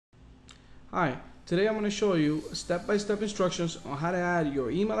Hi, today I'm going to show you step-by-step instructions on how to add your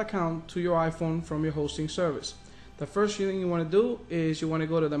email account to your iPhone from your hosting service. The first thing you want to do is you want to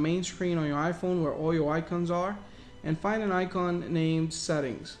go to the main screen on your iPhone where all your icons are and find an icon named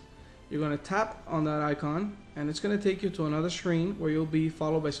Settings. You're going to tap on that icon and it's going to take you to another screen where you'll be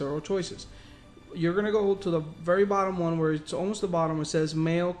followed by several choices. You're going to go to the very bottom one where it's almost the bottom where it says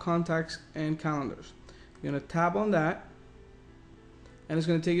Mail, Contacts, and Calendars. You're going to tap on that. And it's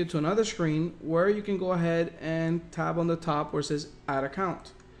going to take you to another screen where you can go ahead and tap on the top where it says Add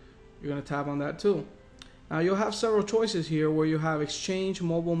Account. You're going to tap on that too. Now you'll have several choices here where you have Exchange,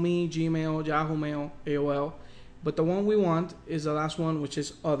 Mobile Me, Gmail, Yahoo Mail, AOL. But the one we want is the last one, which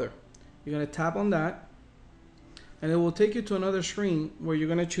is Other. You're going to tap on that and it will take you to another screen where you're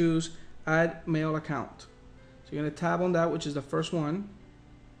going to choose Add Mail Account. So you're going to tap on that, which is the first one.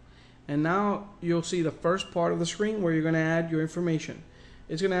 And now you'll see the first part of the screen where you're going to add your information.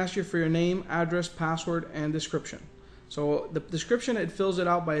 It's going to ask you for your name, address, password, and description. So the description, it fills it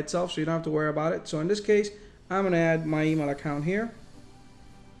out by itself, so you don't have to worry about it. So in this case, I'm going to add my email account here.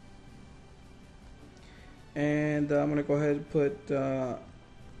 And I'm going to go ahead and put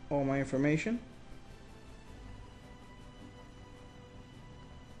all my information.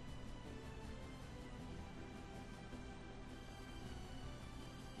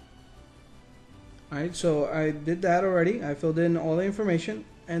 Alright, so I did that already. I filled in all the information.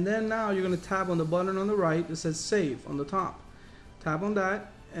 And then now you're going to tap on the button on the right that says Save on the top. Tap on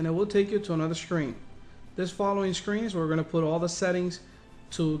that and it will take you to another screen. This following screen is where we're going to put all the settings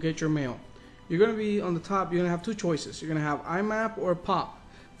to get your mail. You're going to be on the top, you're going to have two choices. You're going to have IMAP or POP.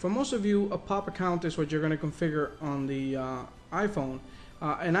 For most of you, a POP account is what you're going to configure on the iPhone.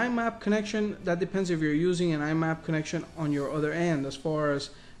 An IMAP connection, that depends if you're using an IMAP connection on your other end as far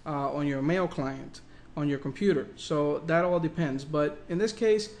as on your mail client on your computer. So that all depends, but in this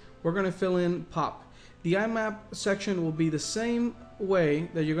case we're going to fill in POP. The IMAP section will be the same way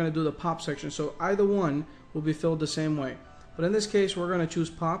that you're going to do the POP section, so either one will be filled the same way, but in this case we're going to choose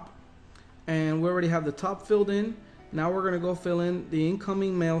POP and we already have the top filled in. Now we're going to go fill in the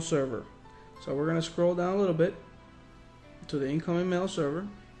incoming mail server. So we're going to scroll down a little bit to the incoming mail server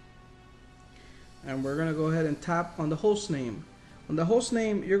and we're going to go ahead and tap on the host name. On the host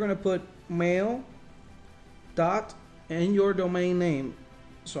name, you're going to put mail dot and your domain name.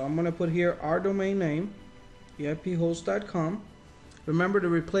 So I'm going to put here our domain name, eiphost.com. Remember to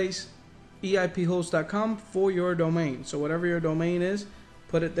replace eiphost.com for your domain. So whatever your domain is,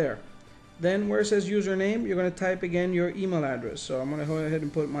 put it there. Then where it says username, you're going to type again your email address. So I'm going to go ahead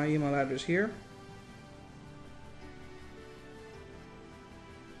and put my email address here.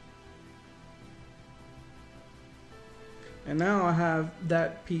 And now I have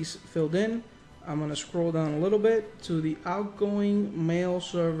that piece filled in. I'm going to scroll down a little bit to the outgoing mail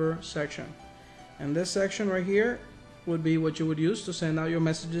server section. And this section right here would be what you would use to send out your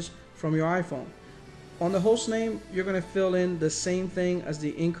messages from your iPhone. On the host name, you're going to fill in the same thing as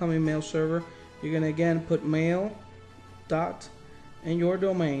the incoming mail server. You're going to again put mail dot and your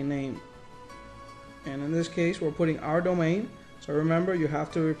domain name. And in this case, we're putting our domain. So remember, you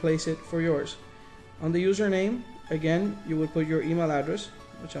have to replace it for yours. On the username, again, you would put your email address,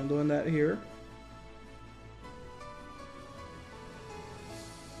 which I'm doing that here.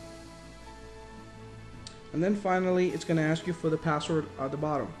 And then finally, it's going to ask you for the password at the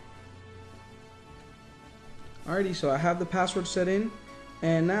bottom. Alrighty, so I have the password set in.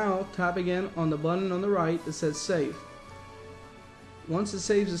 And now tap again on the button on the right that says Save. Once it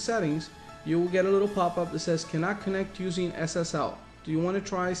saves the settings, you will get a little pop-up that says Cannot connect using SSL. Do you want to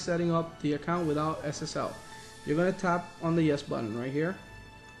try setting up the account without SSL? You're going to tap on the yes button right here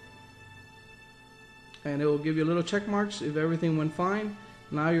and it will give you little check marks if everything went fine.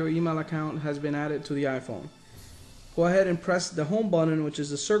 Now your email account has been added to the iPhone. Go ahead and press the home button, which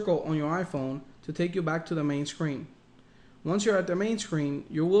is the circle on your iPhone, to take you back to the main screen. Once you're at the main screen,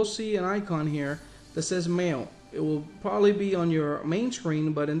 you will see an icon here that says Mail. It will probably be on your main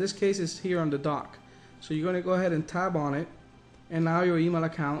screen, but in this case it's here on the dock. So you're going to go ahead and tab on it and now your email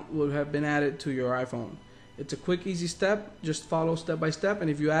account will have been added to your iPhone. It's a quick, easy step. Just follow step by step, and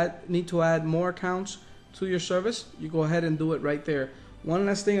if you need to add more accounts to your service, you go ahead and do it right there. One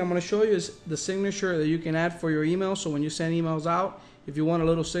last thing I'm going to show you is the signature that you can add for your email. So when you send emails out, if you want a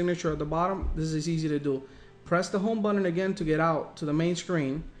little signature at the bottom, this is easy to do. Press the home button again to get out to the main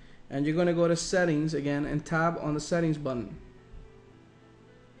screen, and you're going to go to Settings again and tab on the Settings button.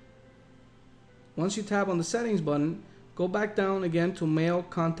 Once you tap on the Settings button, go back down again to Mail,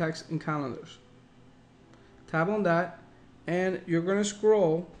 Contacts, and Calendars. Tap on that and you're going to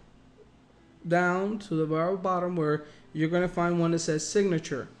scroll down to the very bottom where you're going to find one that says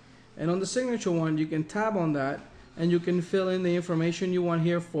signature, And on the signature one, you can tab on that and you can fill in the information you want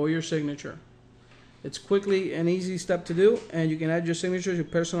here for your signature. It's quickly an easy step to do, and you can add your signature to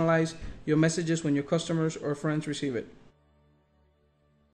personalize your messages when your customers or friends receive it.